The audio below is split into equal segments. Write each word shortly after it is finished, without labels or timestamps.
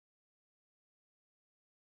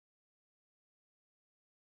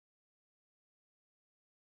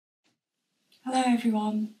Hello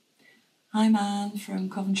everyone, I'm Anne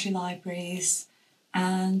from Coventry Libraries,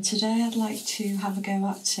 and today I'd like to have a go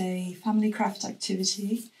at a family craft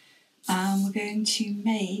activity, and we're going to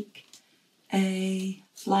make a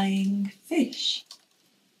flying fish.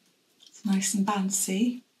 It's nice and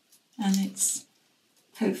bouncy and it's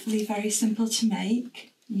hopefully very simple to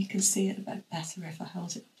make. You can see it a bit better if I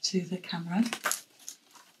hold it up to the camera.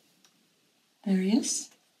 There he is.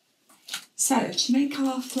 So, to make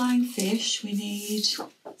our flying fish, we need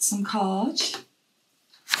some card.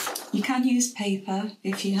 You can use paper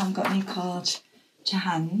if you haven't got any card to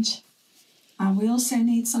hand. And we also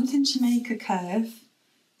need something to make a curve.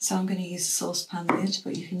 So I'm going to use a saucepan lid,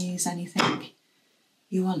 but you can use anything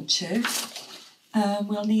you want to.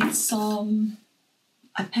 We'll need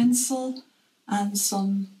a pencil and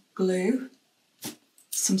some glue,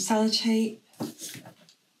 some sellotape,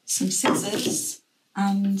 some scissors,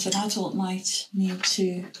 and an adult might need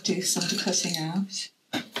to do some of the cutting out.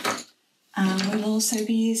 And we'll also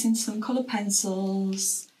be using some colour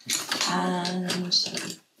pencils and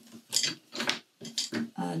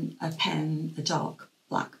a pen, a dark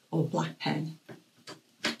black or black pen.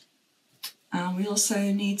 And we also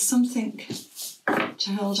need something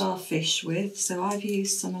to hold our fish with. So I've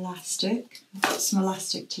used some elastic. I've got some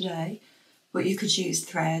elastic today, but you could use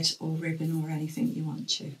thread or ribbon or anything you want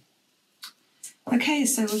to. Okay,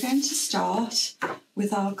 so we're going to start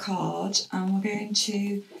with our card, and we're going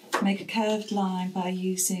to make a curved line by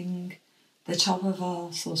using the top of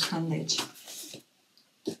our saucepan lid.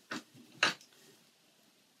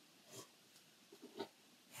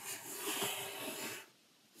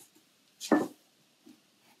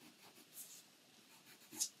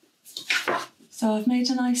 So I've made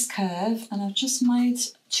a nice curve, and I've just made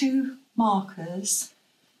 2 markers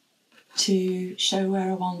to show where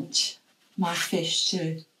I want my fish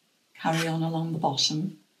to carry on along the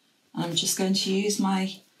bottom. And I'm just going to use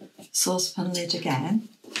my saucepan lid again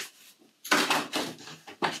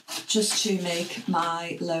just to make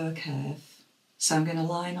my lower curve. So I'm going to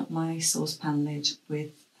line up my saucepan lid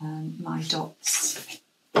with my dots,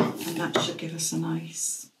 and that should give us a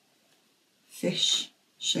nice fish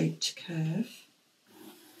shaped curve.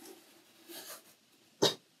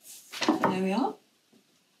 There we are.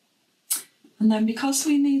 And then because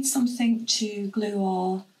we need something to glue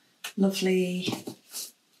our lovely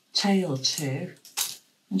tail to,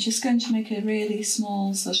 I'm just going to make a really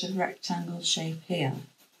small sort of rectangle shape here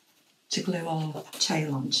to glue our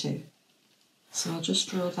tail onto. So I'll just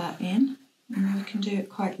draw that in, and we can do it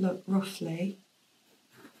quite roughly.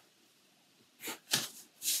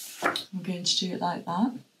 I'm going to do it like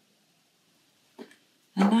that.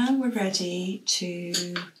 And now we're ready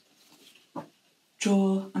to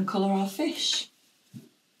draw and colour our fish.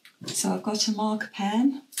 So I've got a marker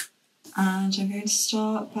pen, and I'm going to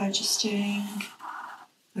start by just doing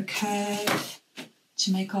a curve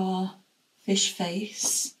to make our fish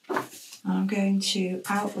face. And I'm going to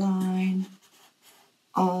outline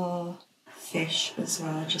our fish as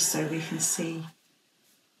well, just so we can see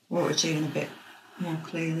what we're doing a bit more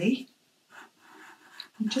clearly.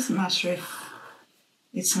 It doesn't matter if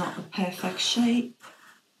it's not a perfect shape,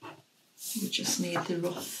 we just need the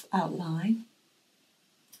rough outline.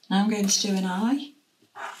 Now I'm going to do an eye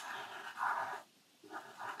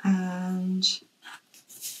and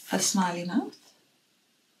a smiley mouth.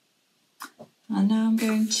 And now I'm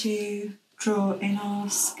going to draw in our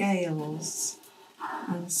scales.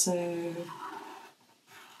 And so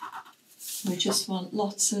we just want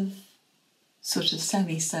lots of sort of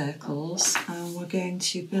semicircles, and we're going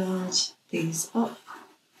to build these up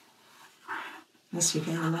as we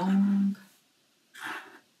go along.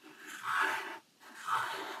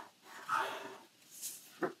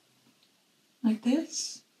 Like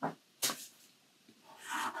this.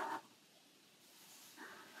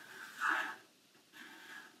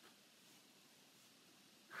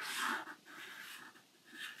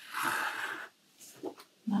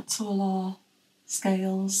 That's all our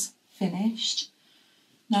scales finished.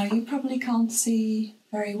 Now you probably can't see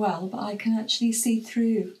very well, but I can actually see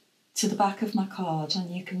through to the back of my card,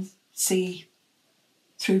 and you can see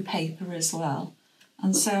through paper as well.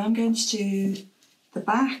 And so I'm going to do the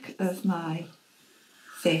back of my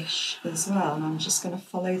fish as well, and I'm just going to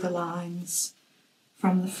follow the lines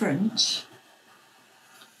from the front.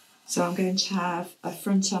 So I'm going to have a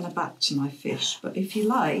front and a back to my fish, but if you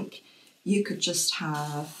like, you could just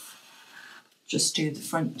do the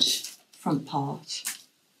front part.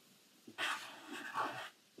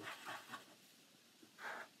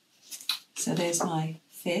 So there's my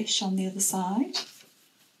fish on the other side.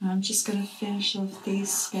 I'm just going to finish off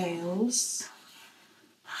these scales.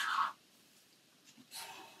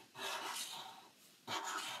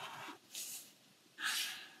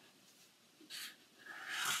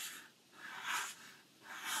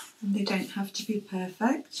 and they don't have to be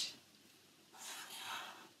perfect.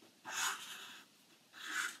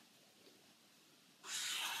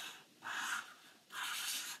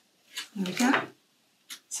 There we go.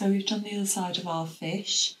 So we've done the other side of our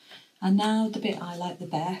fish, and now the bit I like the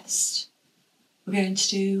best. We're going to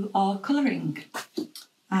do our colouring,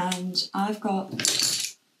 and I've got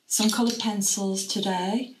some coloured pencils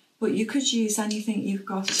today, but you could use anything you've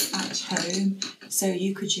got at home. So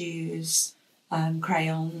you could use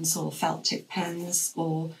crayons or felt tip pens,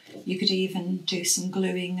 or you could even do some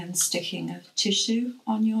gluing and sticking of tissue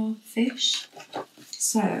on your fish.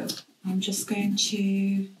 So I'm just going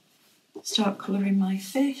to start colouring my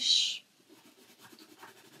fish.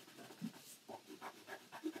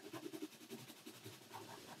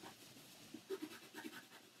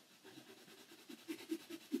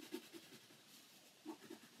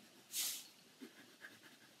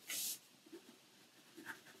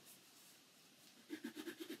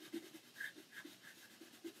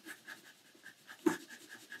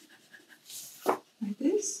 Like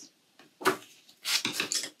this.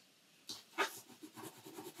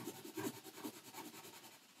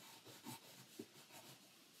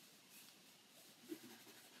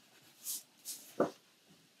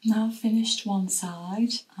 Now I've finished one side,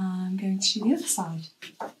 I'm going to do the other side.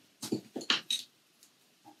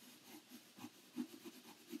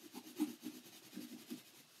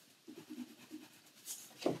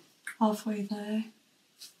 Halfway there.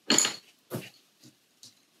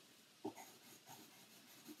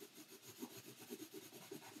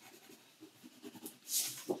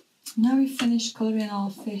 Now we've finished colouring our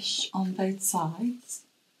fish on both sides,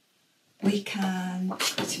 we can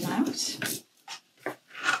cut him out.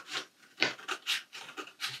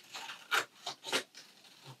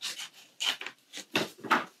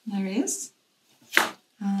 There he is.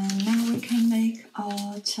 And now we can make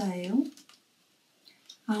our tail.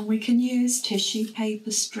 And we can use tissue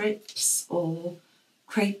paper strips or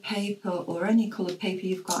crepe paper or any coloured paper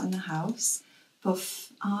you've got in the house. But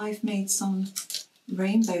I've made some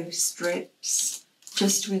rainbow strips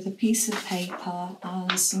just with a piece of paper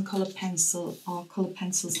and some coloured pencil or coloured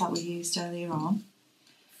pencils that we used earlier on.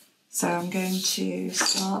 So I'm going to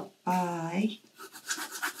start by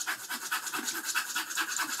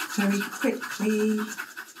very quickly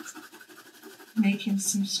making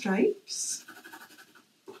some stripes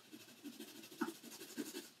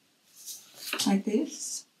like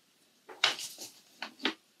this.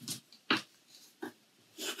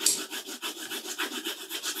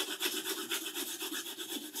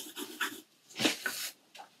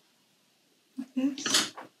 Like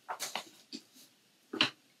this.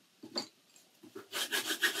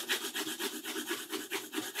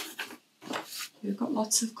 We've got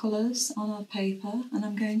lots of colours on our paper, and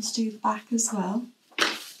I'm going to do the back as well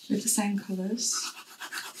with the same colours.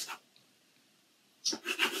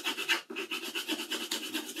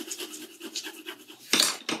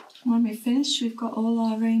 When we finish, we've got all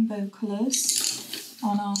our rainbow colours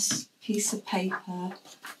on our piece of paper,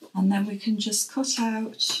 and then we can just cut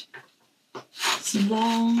out some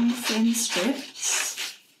long, thin strips.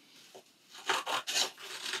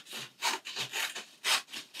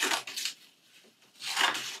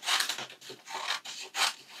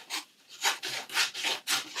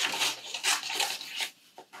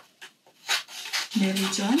 Nearly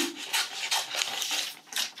done.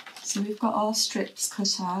 So we've got our strips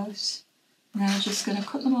cut out. Now we're just going to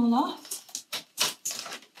cut them all off,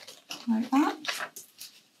 like that.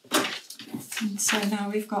 And so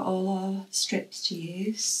now we've got all our strips to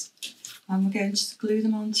use, and we're going to glue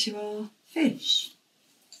them onto our fish.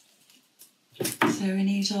 So we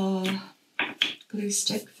need our glue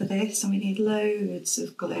stick for this, and we need loads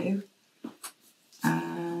of glue.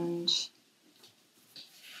 And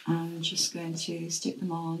I'm just going to stick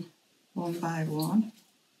them on one by one.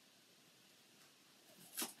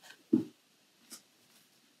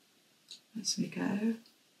 As we go.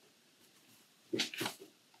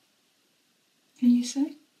 Can you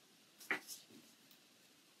see?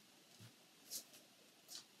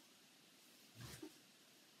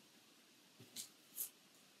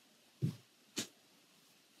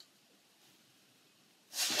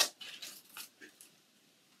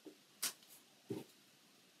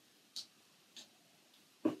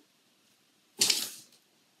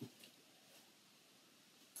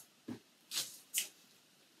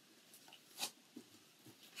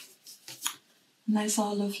 And there's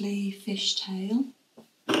our lovely fish tail.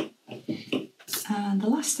 And the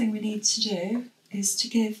last thing we need to do is to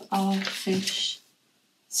give our fish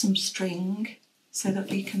some string so that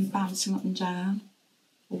we can bounce him up and down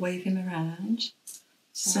or wave him around.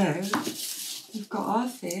 So we've got our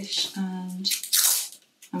fish, and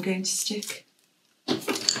I'm going to stick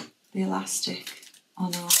the elastic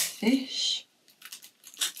on our fish.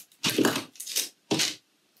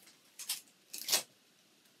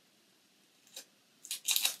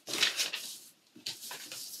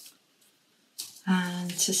 And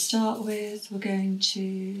to start with, we're going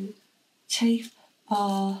to tape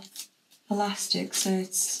our elastic so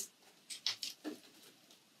it's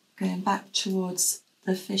going back towards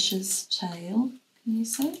the fish's tail. Can you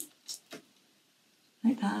see?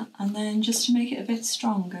 Like that. And then just to make it a bit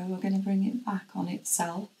stronger, we're going to bring it back on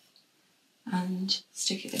itself and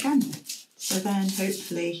stick it again. So then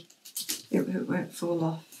hopefully it won't fall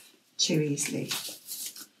off too easily.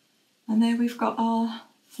 And there we've got our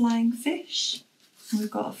flying fish. We've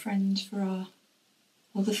got a friend for our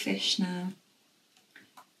other fish now.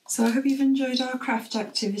 So I hope you've enjoyed our craft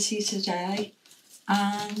activity today,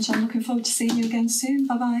 and I'm looking forward to seeing you again soon.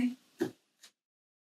 Bye bye.